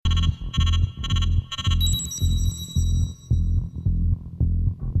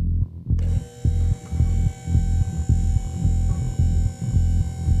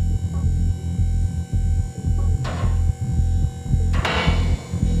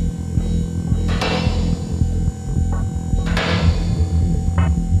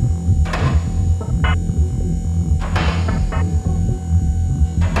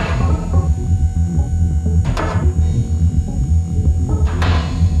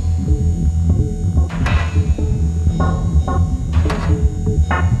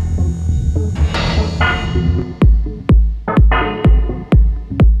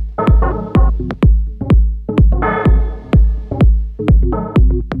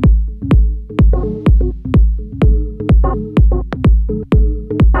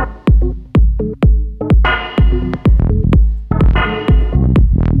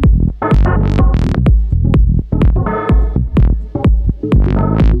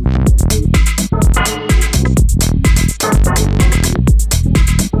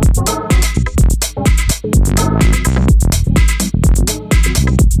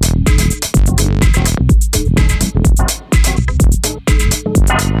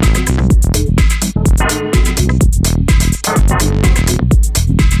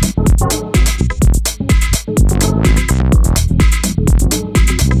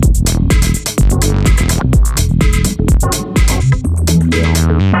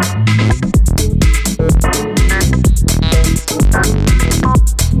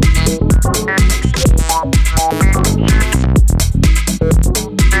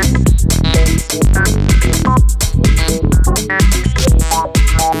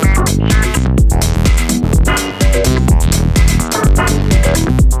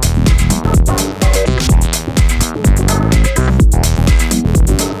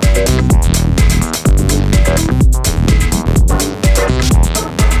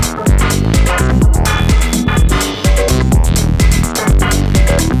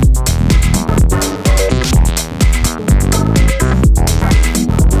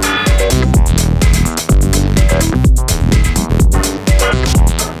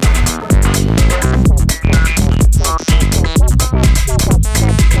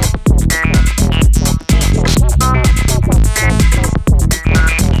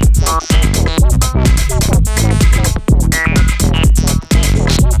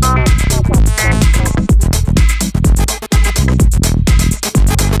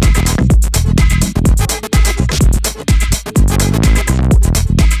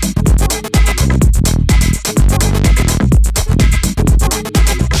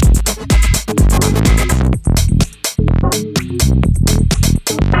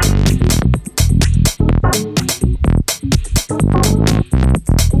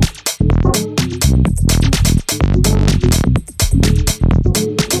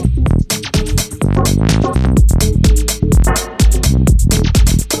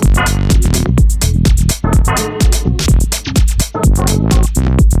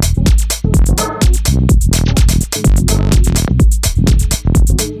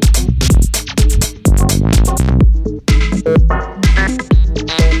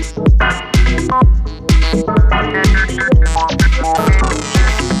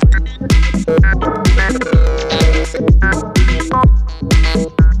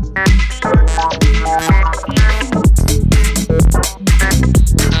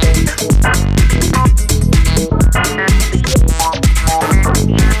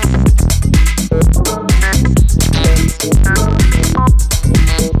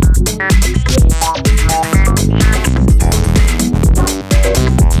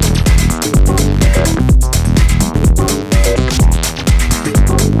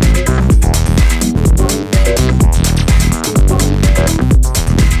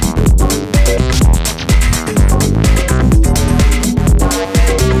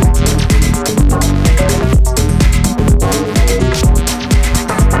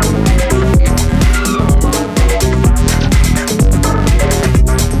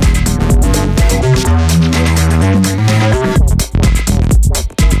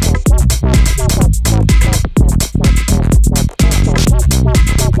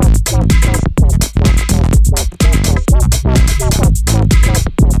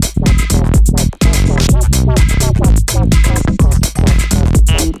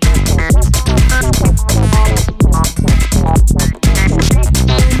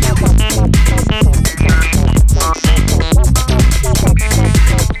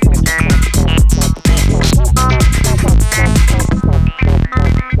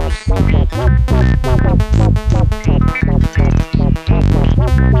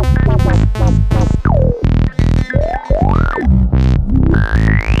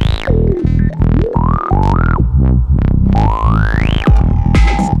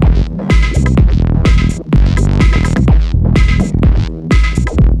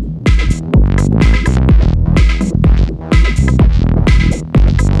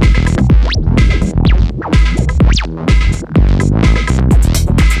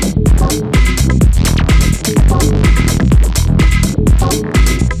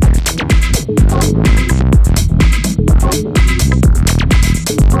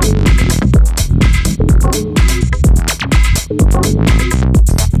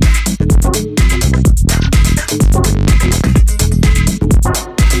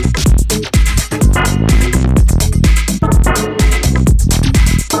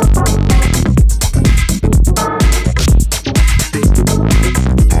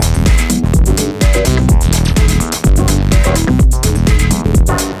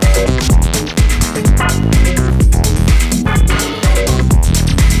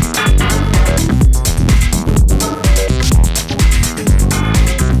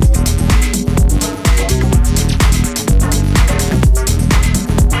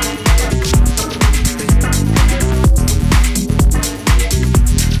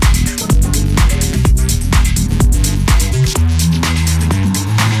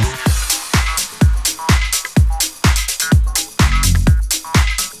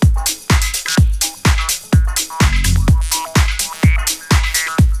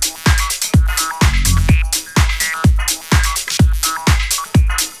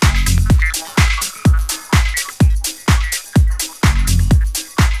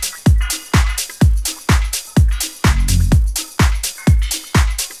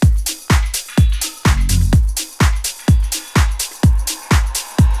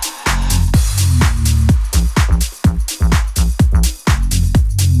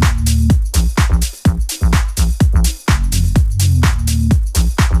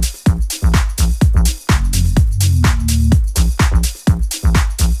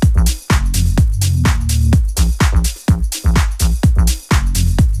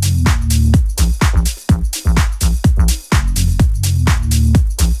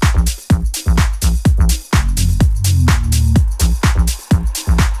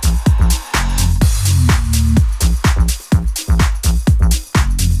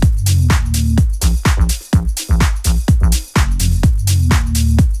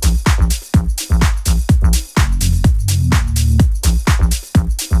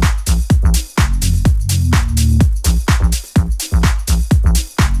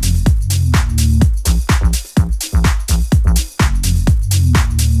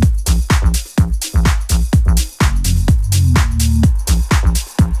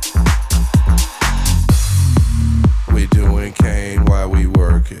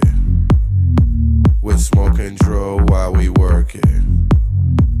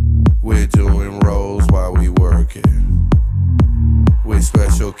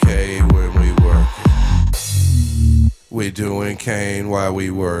special K when we work it. We doing cane while we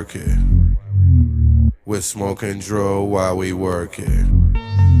work it. We're smoking dro while we work it.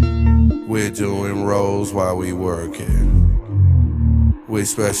 We're doing rolls while we work it. We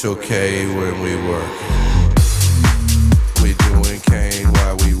special K when we work it. We doing cane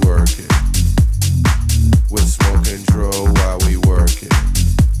while we work it. We're smoking dro while we work it.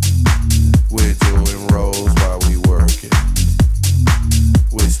 We're doing rolls while we work it.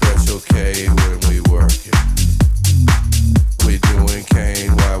 We special K when we work it. We doing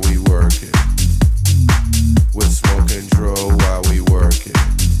cane while we work it. We're smoking dro while we work it.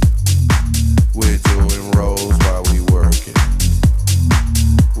 We're doing rolls while we work it.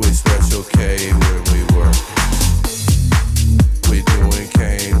 We special K when we work it. We doing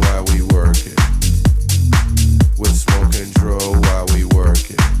cane while we work it. We're smoking dro while we work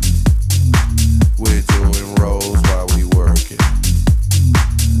it. We're doing rolls while we work it.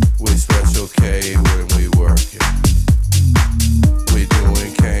 We special K when we work it. We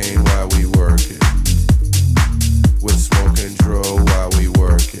doing cane while we work it. We're smoking dro while we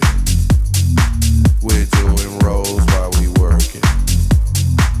work it. We're doing rolls while we work it.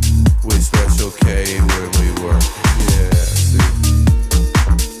 We special K when we work it. Yeah, see.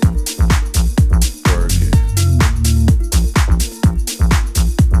 Work it. Work it.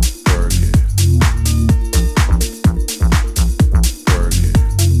 Work it. Work it. Work it. Work it.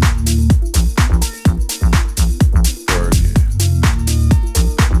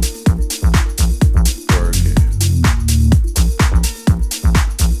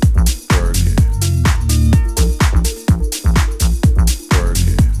 Work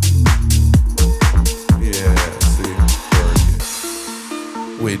it. Yeah, see, work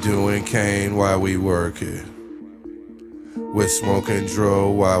it. We doing cane while we work it. We're smoking dro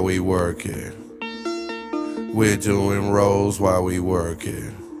while we work it. We're doing rolls while we work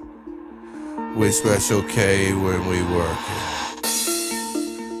it. We special K when we work it.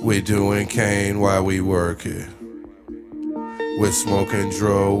 We doing cane while we work it. We're smoking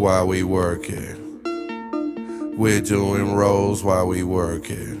dro while we work it. We're doing rolls while we work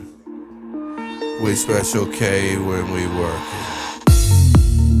it. We special K when we work it.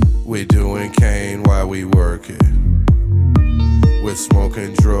 We doing cane while we work it. We're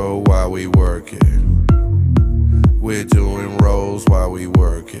smoking dro while we work it. We're doing rolls while we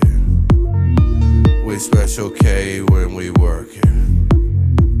work it. We special K when we work it.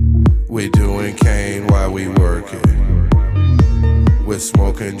 We doing cane while we work it. We're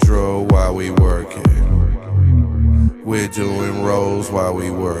smoking dro while we work it. We're doing rolls while we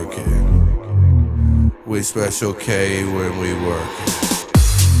work it. We special K when we work it.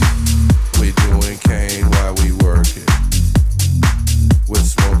 We doing cane while we work it. We're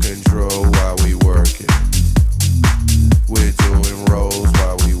smoking dro while we work it. We're doing rolls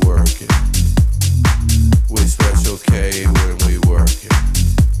while we work it. We special K when we work it.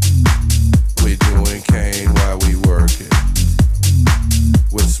 We doing cane while we work it.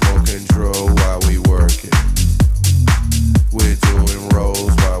 We're smoking dro while we work it. We're doing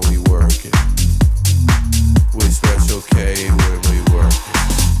rolls while we work it. We special K when we work it.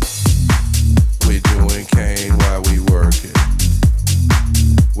 We doing cane while we work it.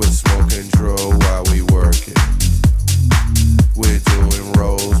 We're smoking dro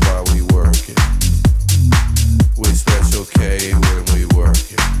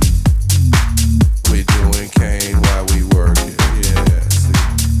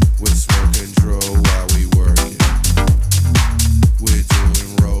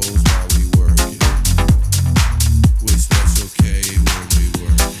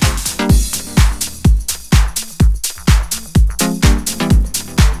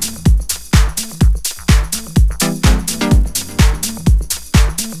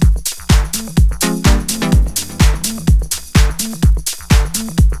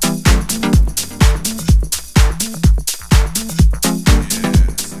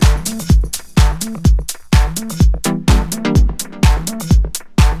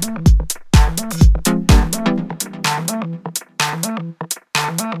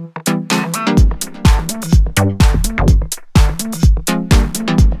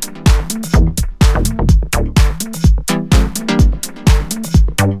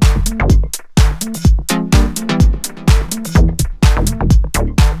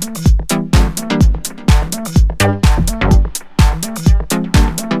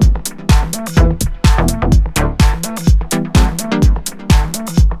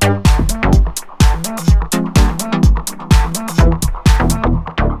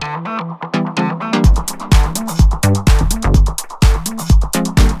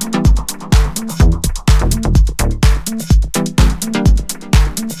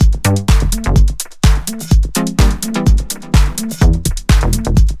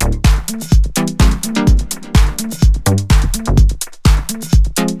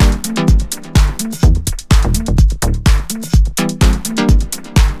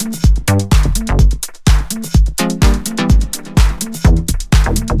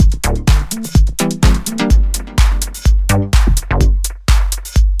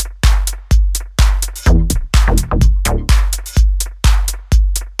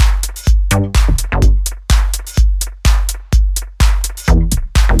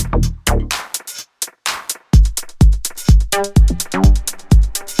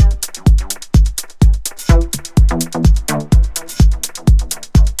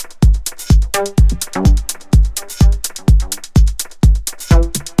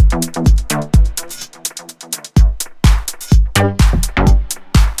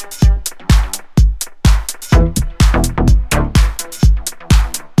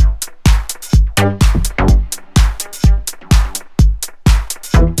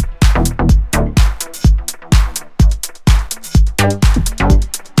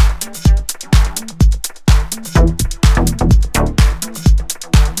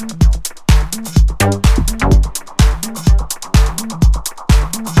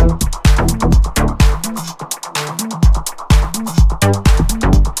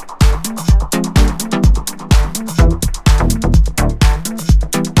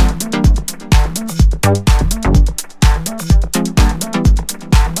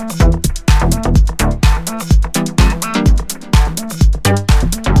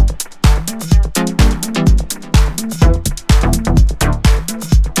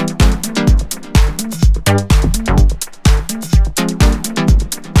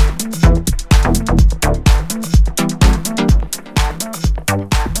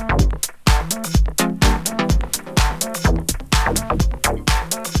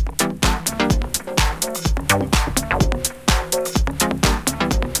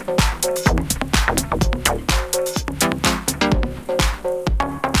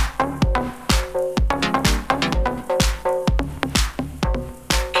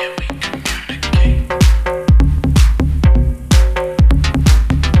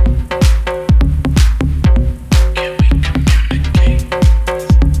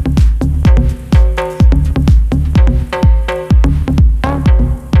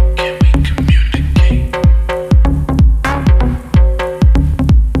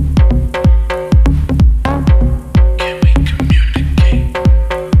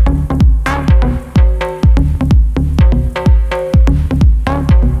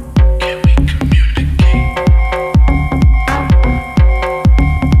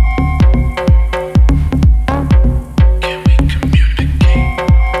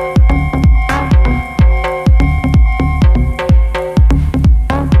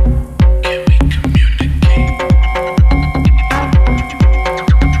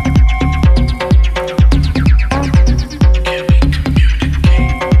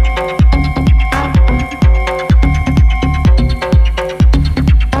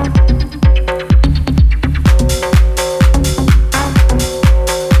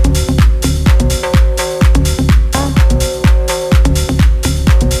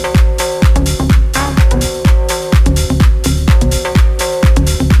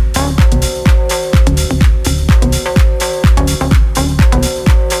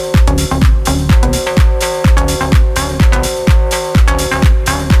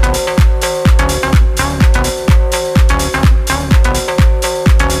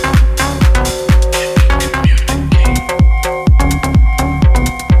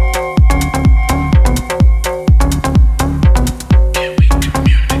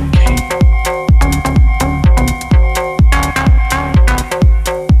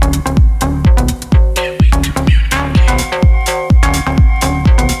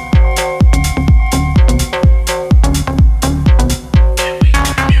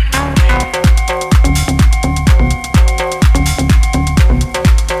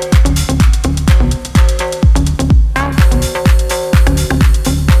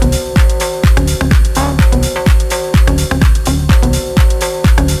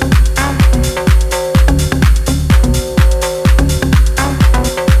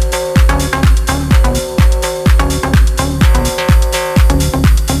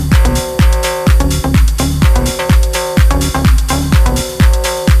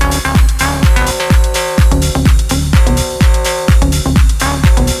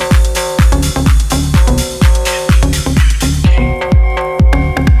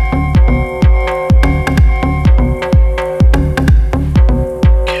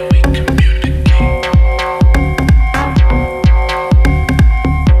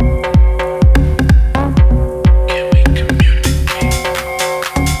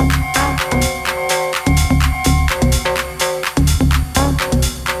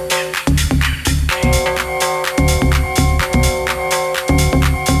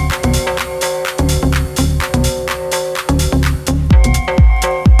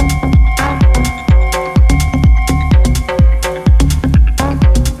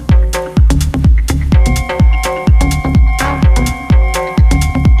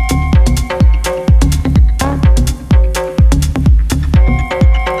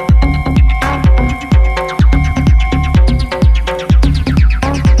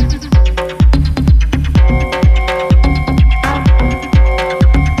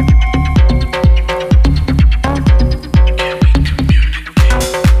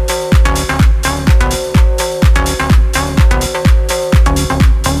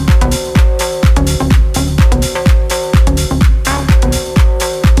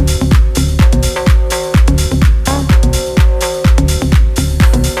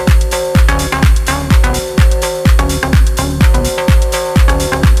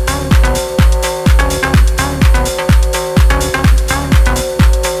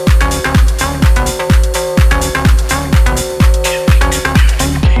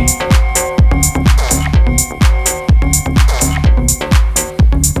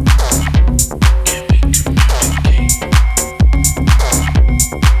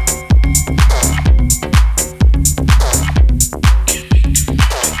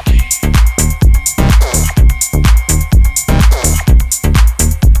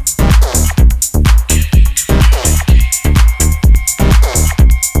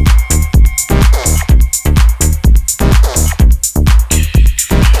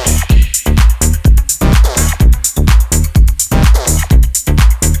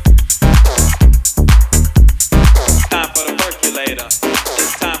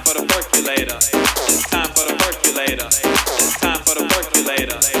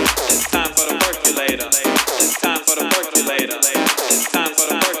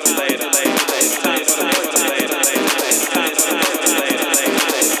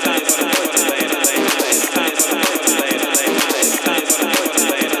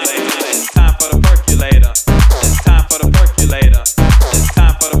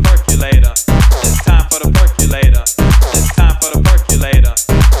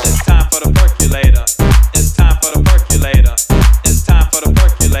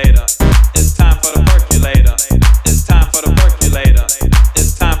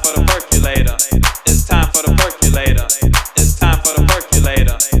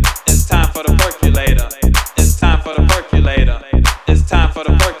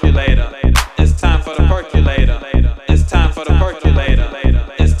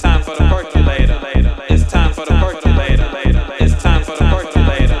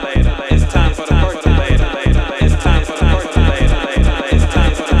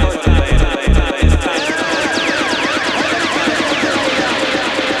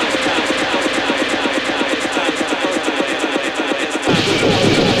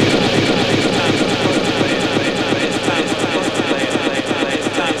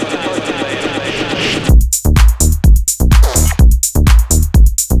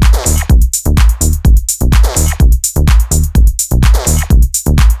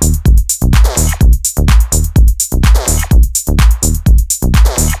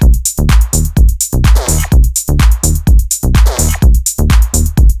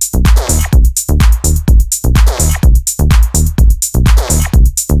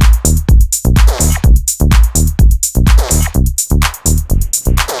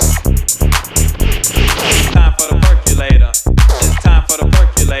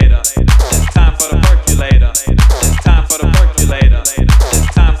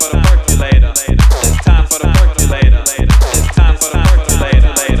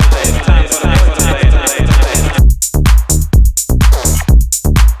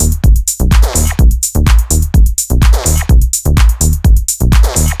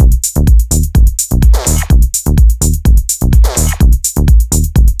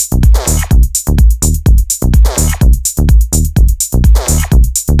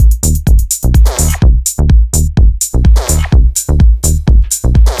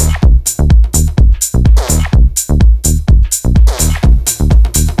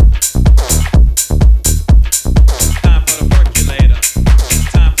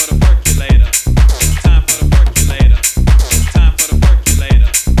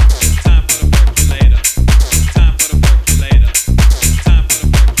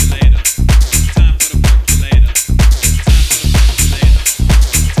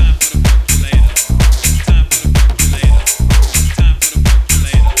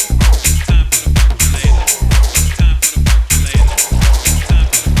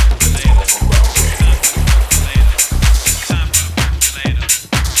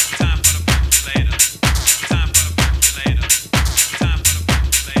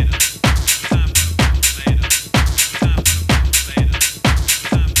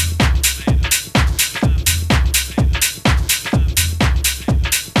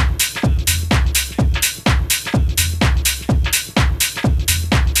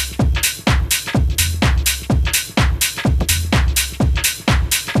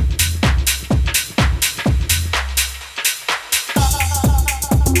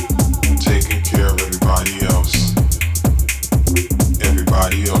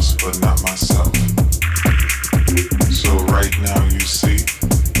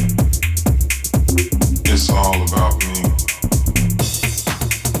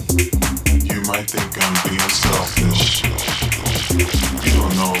might think I'm being selfish. You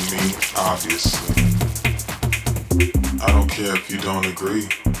don't know me, obviously. I don't care if you don't agree.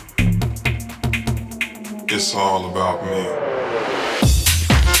 It's all about me.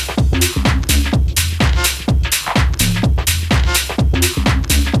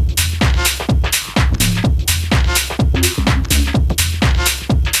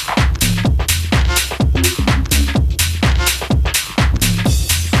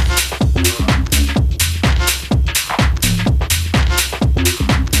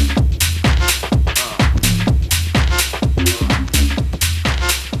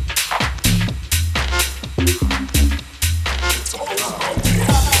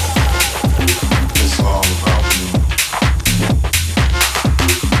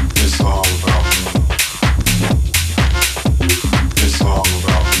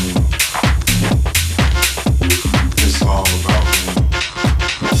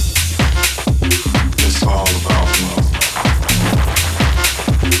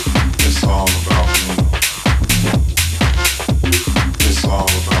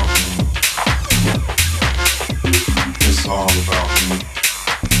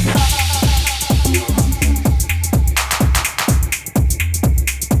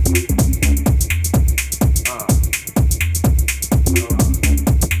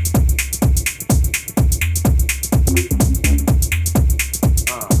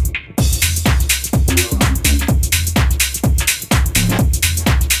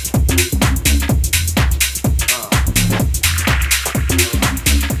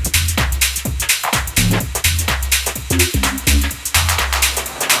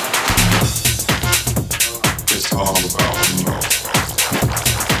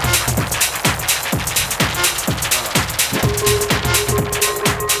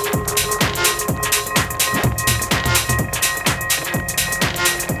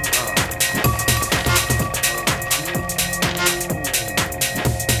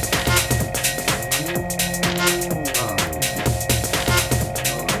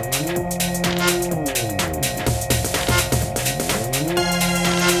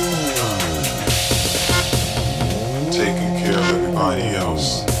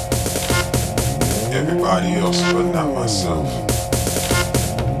 Everybody else but not myself.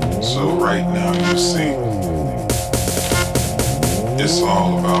 So right now you see, it's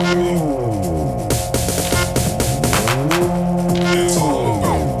all about me. It's all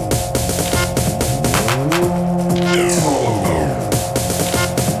about. It's all about. It's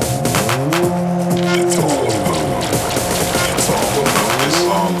all about. It's all about. It's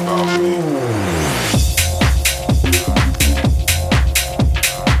all about me.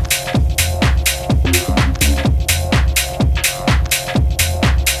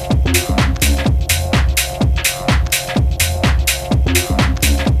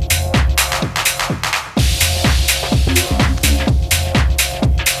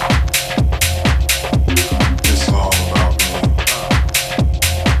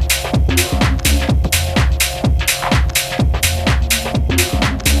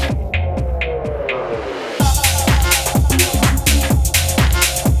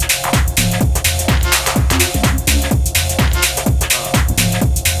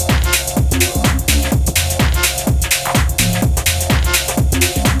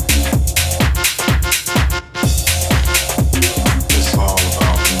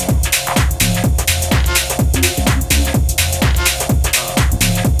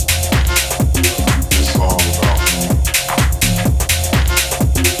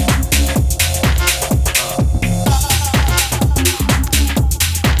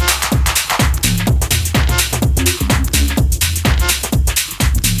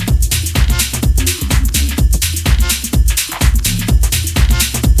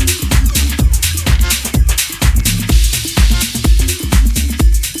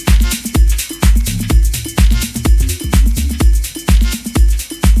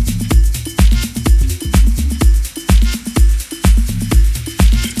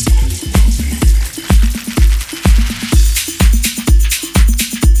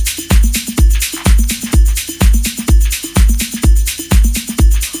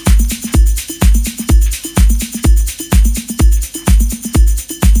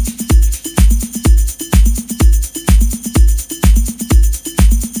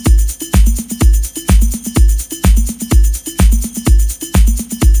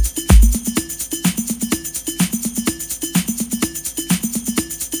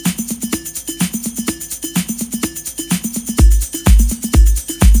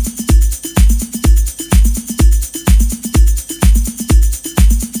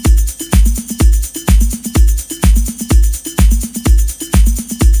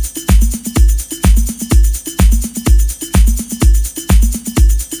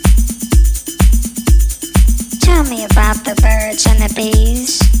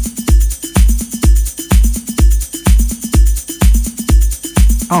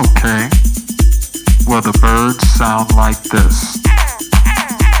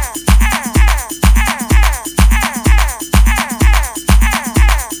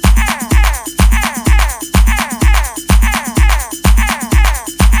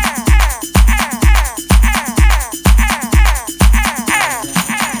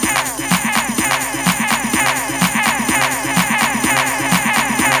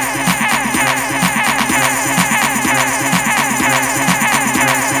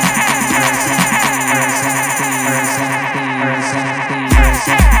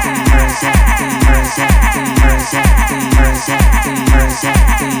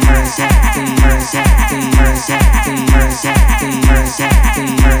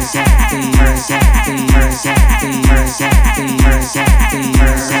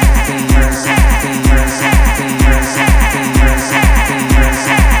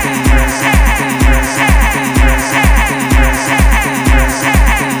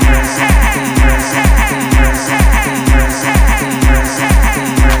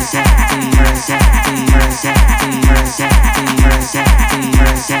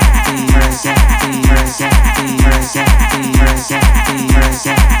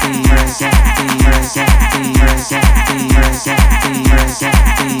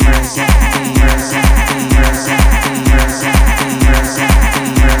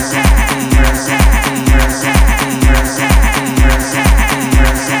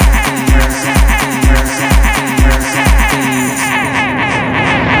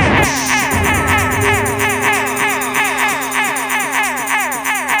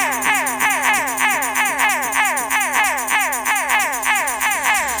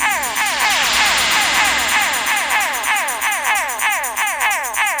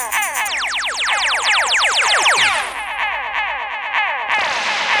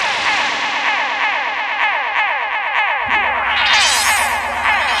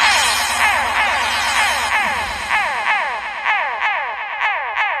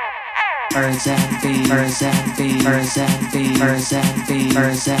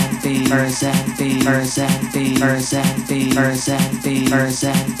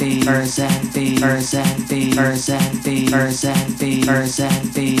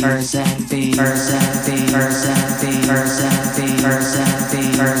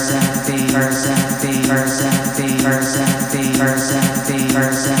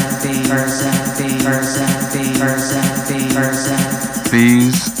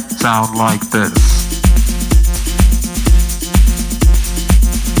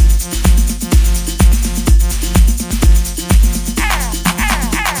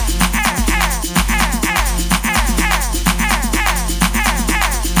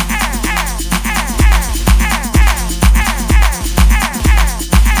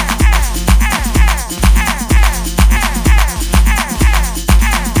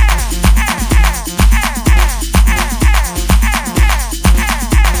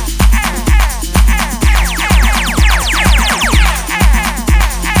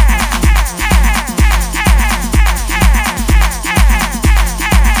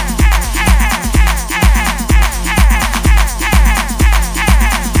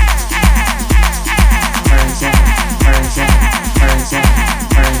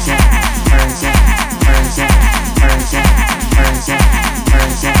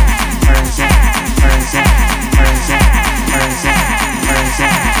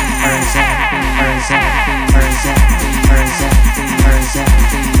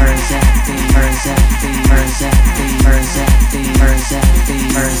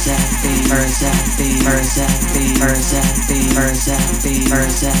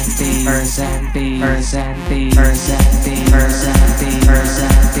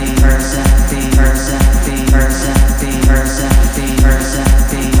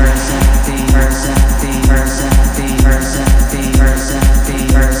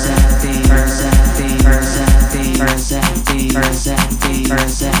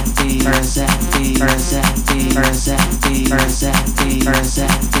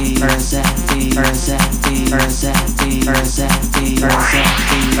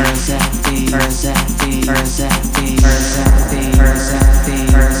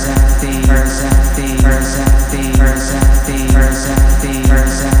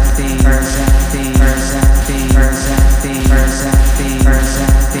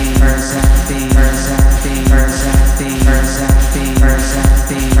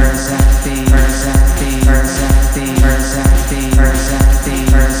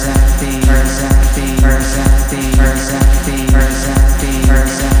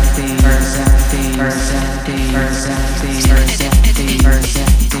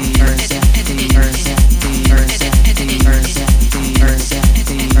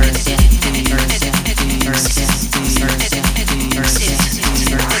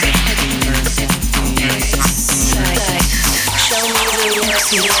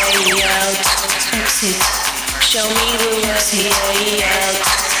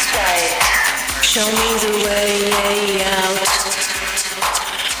 Show me the way out.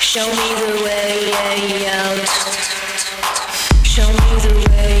 Show me the way out. Show me the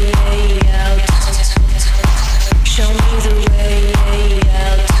way out. Show me the way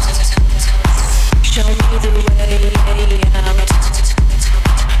out. Show me the way out.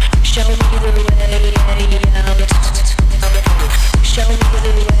 Show me the way out. Show me the way out. Show me the way out. Show me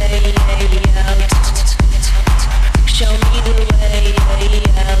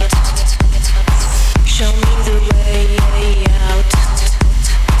the way out.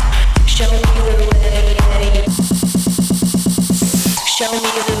 Show me the way. Show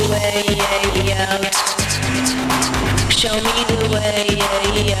me the way out. Show me the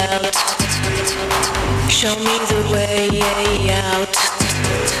way out. Show me the way out.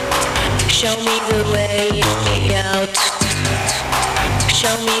 Show me the way out.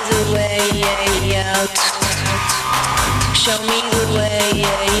 Show me the way out. Show me the way out. Show me the way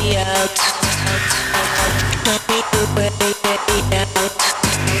out.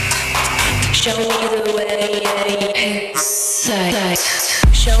 Show me the way inside.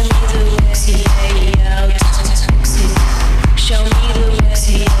 Show me the way out. Show me the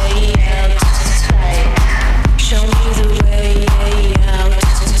way out. Show me the way out.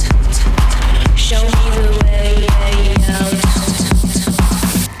 Show me the way out.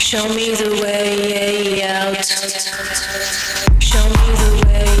 Show me the way out. Show me the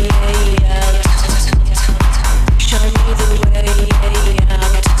way out. Show me the way out.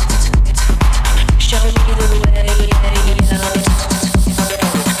 Show me the way out.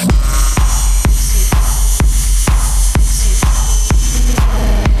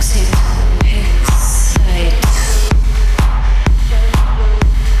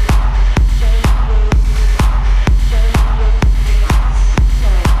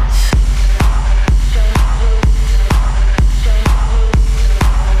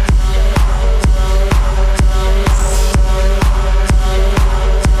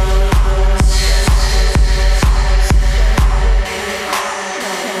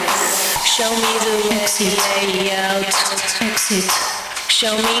 Show me the way out. Exit.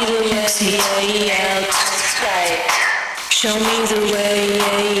 Show me the way out. Show me the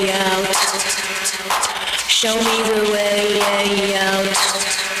way out. Show me the way out.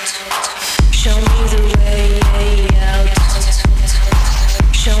 Show me the way out.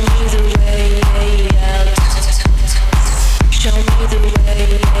 Show me the way out. Show me the way out. Show me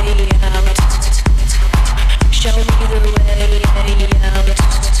the way out. Show me the way out.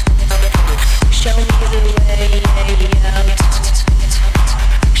 Show me the way out.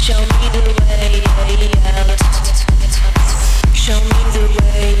 Show me the way out. Show me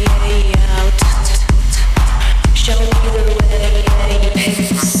the way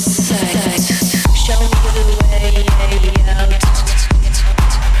inside. Show me the way out.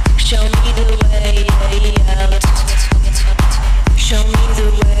 Show me the way out. Show me the way out. Show me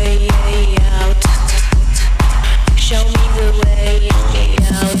the way out. Show me the way out.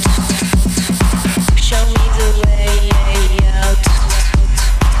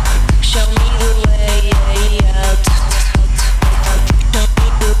 Show me the way out. Show me the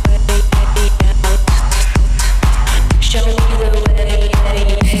way out. Show me the way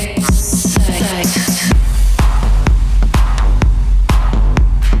inside.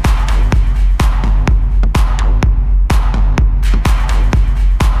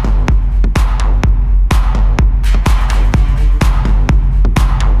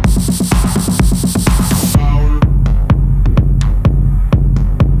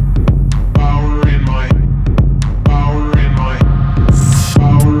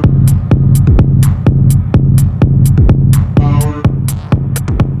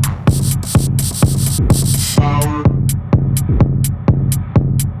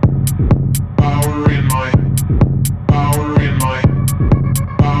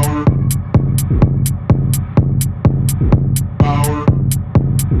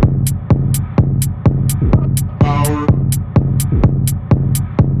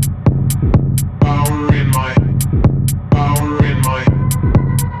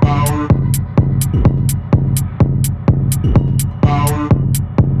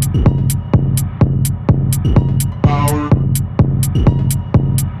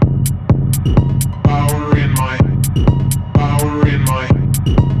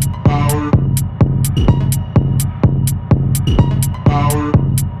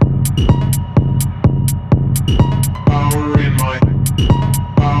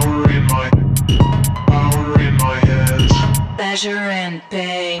 Pleasure and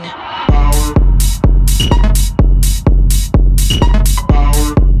pain.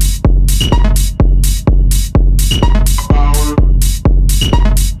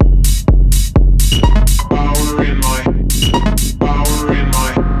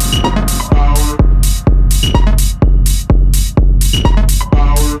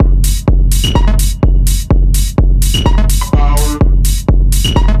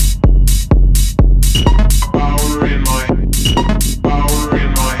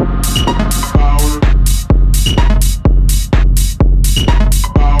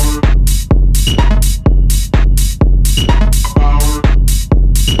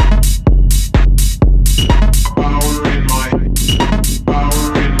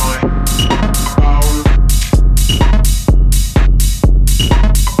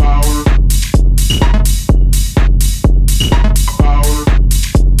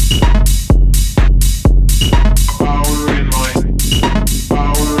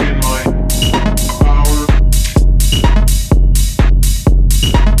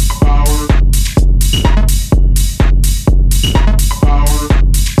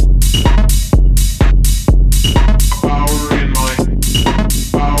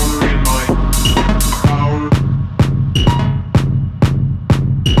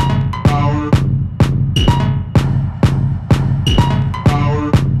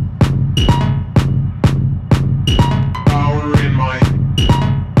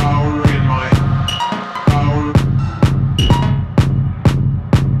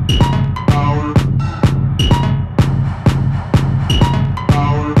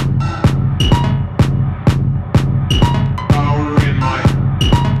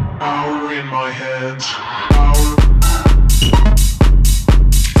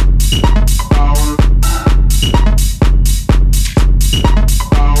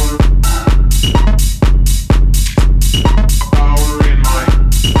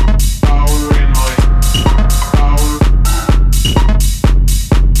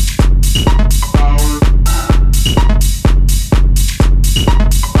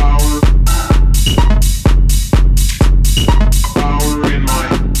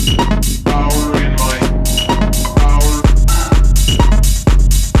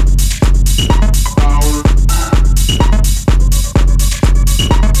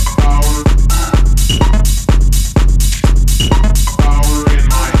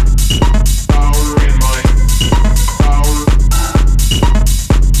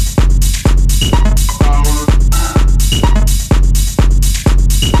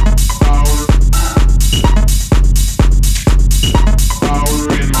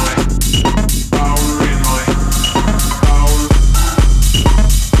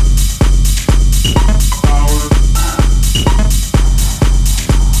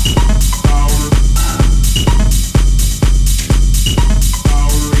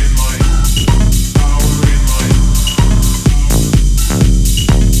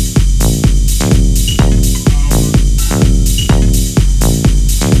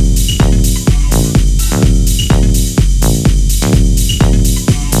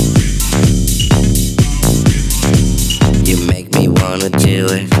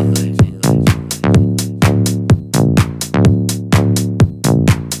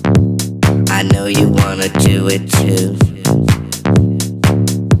 do it too.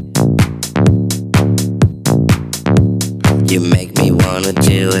 You make me wanna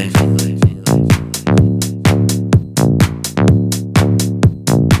do it.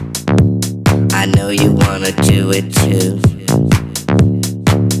 I know you wanna do it too.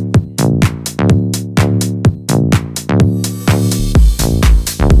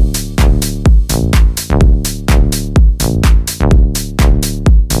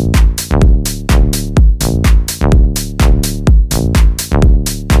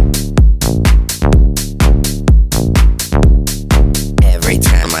 Every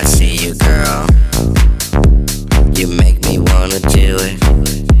time I see you, girl, you make me wanna do it.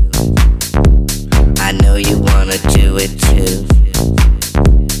 I know you wanna do it too.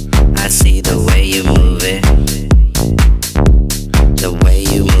 I see the way you move it, the way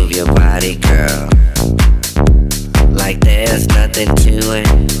you move your body, girl, like there's nothing to it.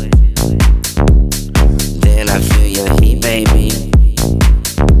 Then I feel your heat, baby,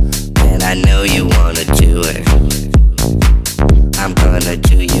 and I know you wanna do it. I'm gonna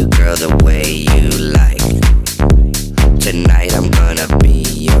do you, girl, the way you like. Tonight I'm gonna be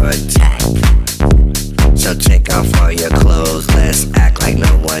your type. So take off all your clothes, let's act like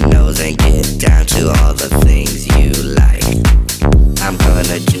no one knows and get down to all the things you like. I'm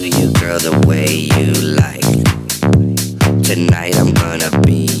gonna do you, girl, the way you like. Tonight I'm gonna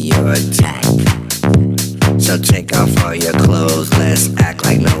be your type. So take off all your clothes, let's act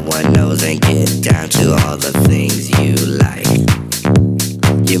like no one knows and get down to all the things you like.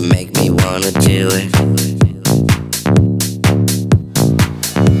 You make me wanna do it.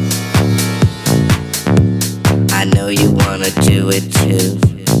 I know you wanna do it too.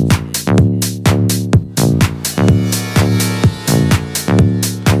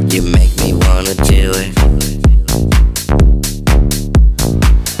 You make me wanna do it.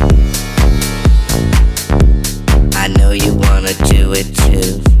 I know you wanna do it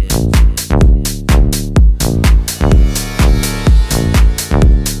too.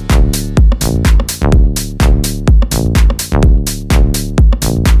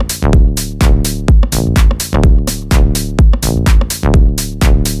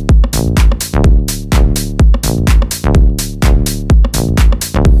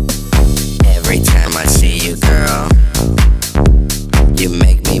 Every time I see you, girl, you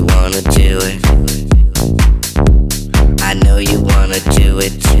make me wanna do it. I know you wanna do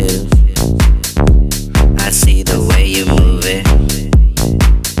it too. I see the way you move it,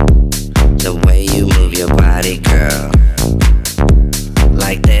 the way you move your body, girl,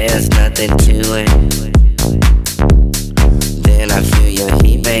 like there's nothing to it. Then I feel your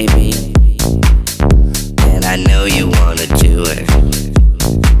heat, baby, and I know you wanna do it.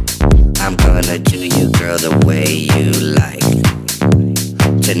 I'm gonna do you, girl, the way you like.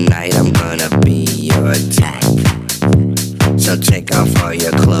 Tonight I'm gonna be your type. So take off all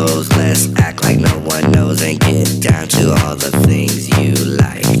your clothes, let's act like no one knows and get down to all the things you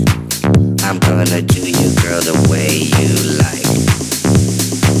like. I'm gonna do you, girl, the way you like.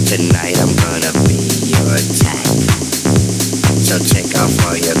 Tonight I'm gonna be your type. So take off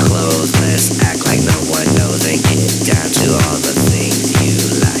all your clothes, let's act like no one knows and get down to all the things you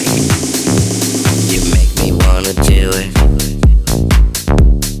like. You make me wanna do it.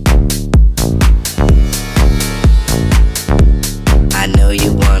 I know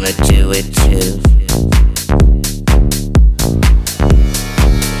you wanna do it too.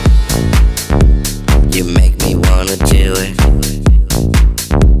 You make me wanna do it.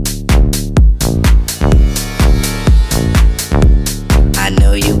 I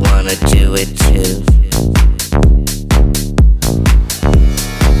know you wanna do it too.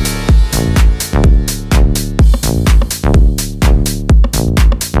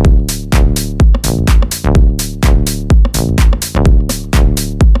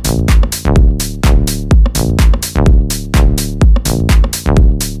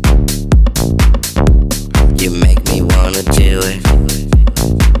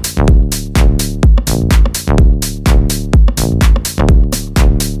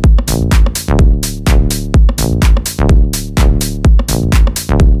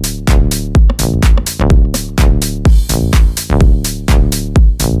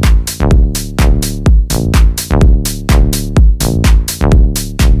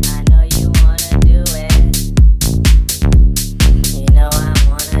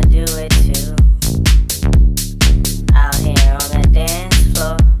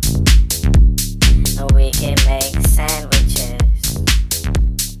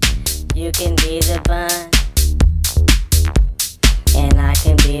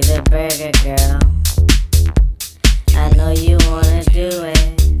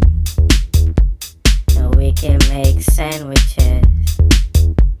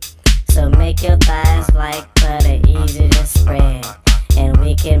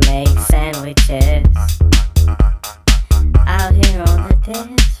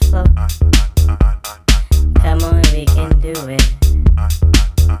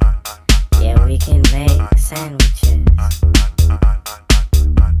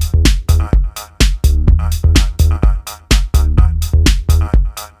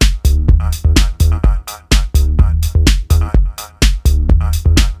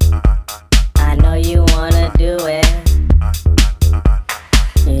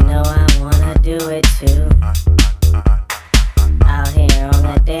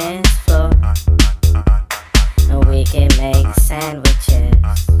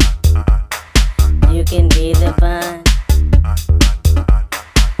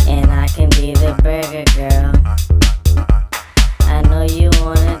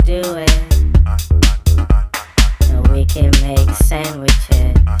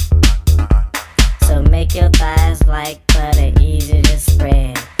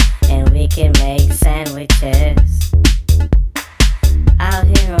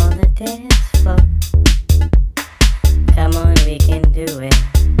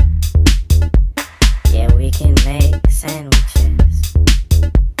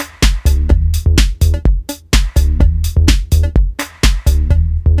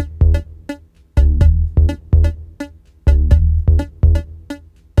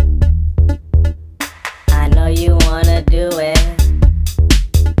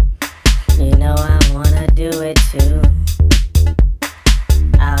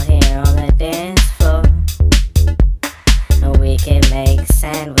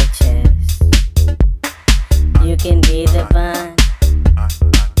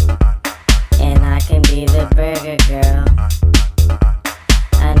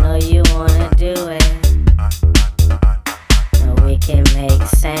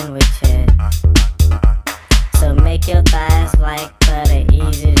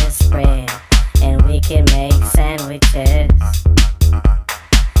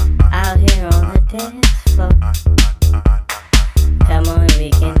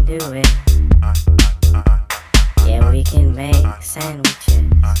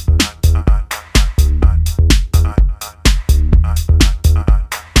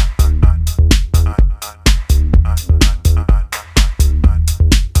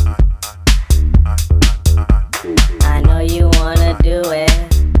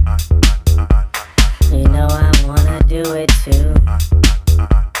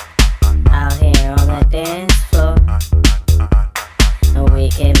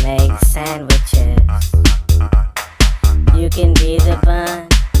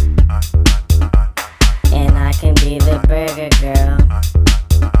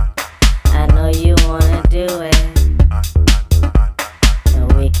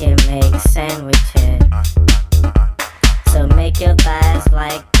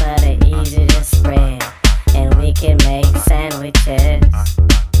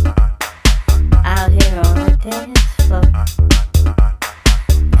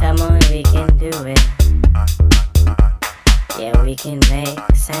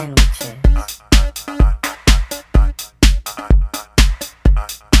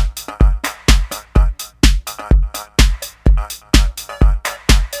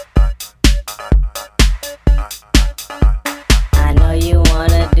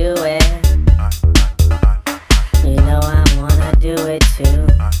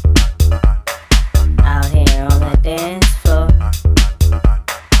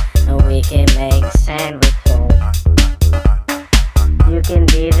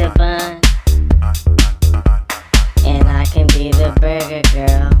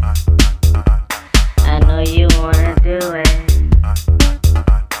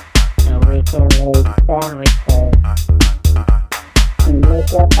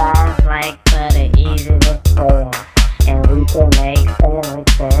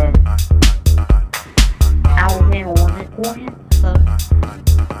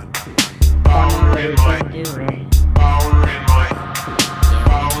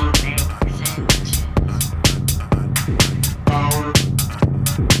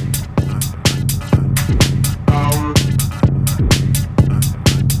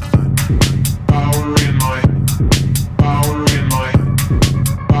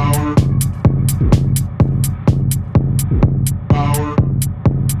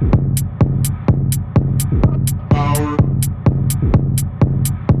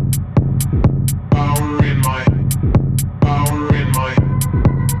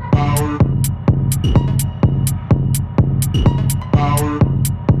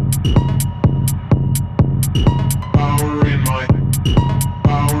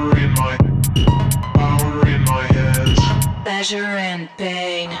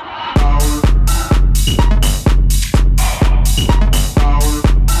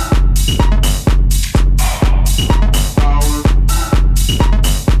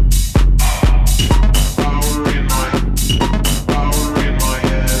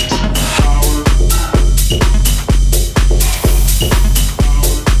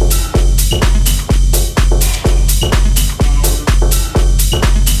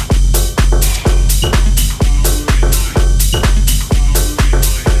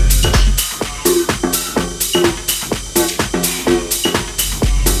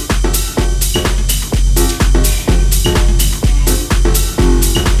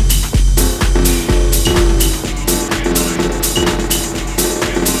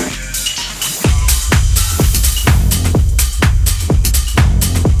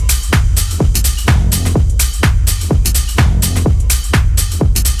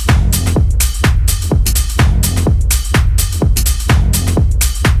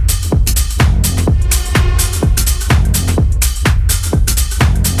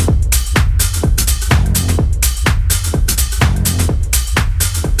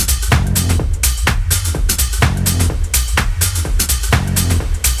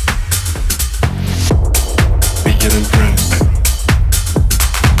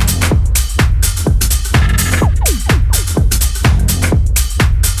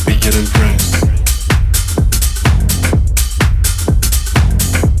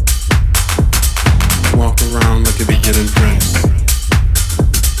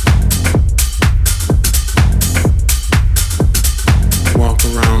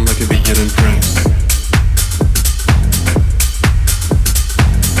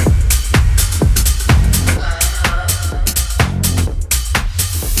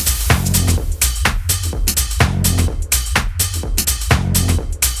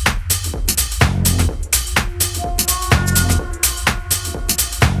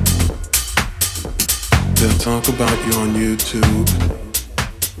 talk about you on YouTube.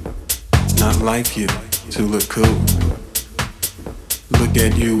 Not like you to look cool. Look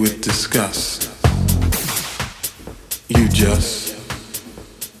at you with disgust. You just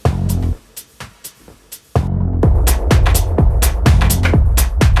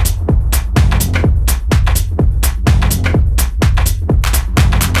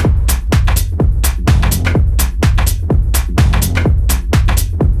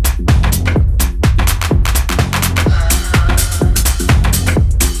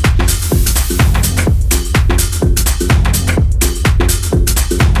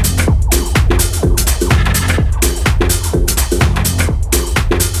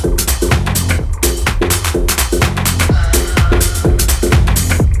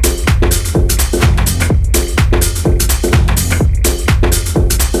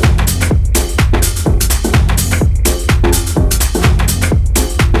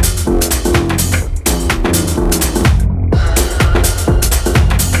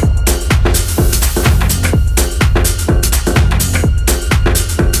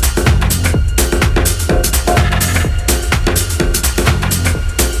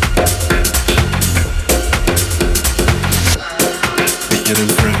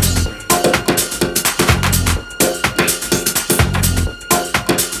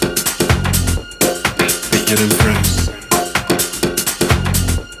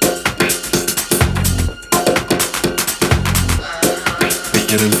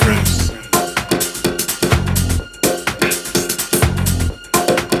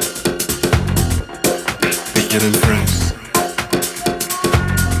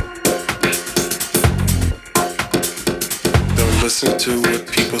listen to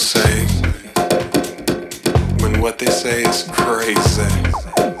what people say when what they say is crazy.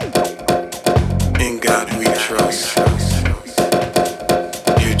 In God we trust.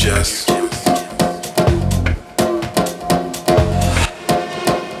 You just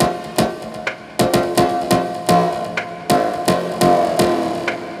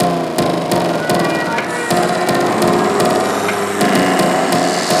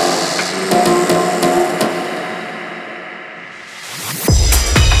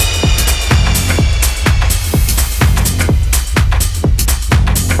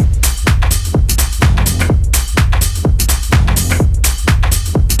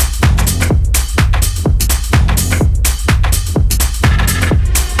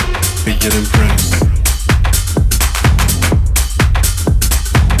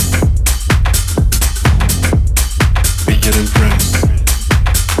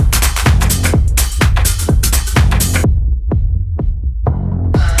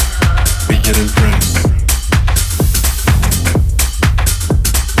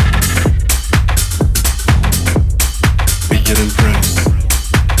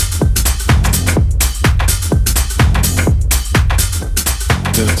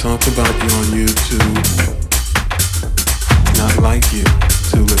talk about you on YouTube. Not like you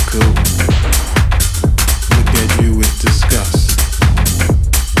to look cool. Look at you with disgust.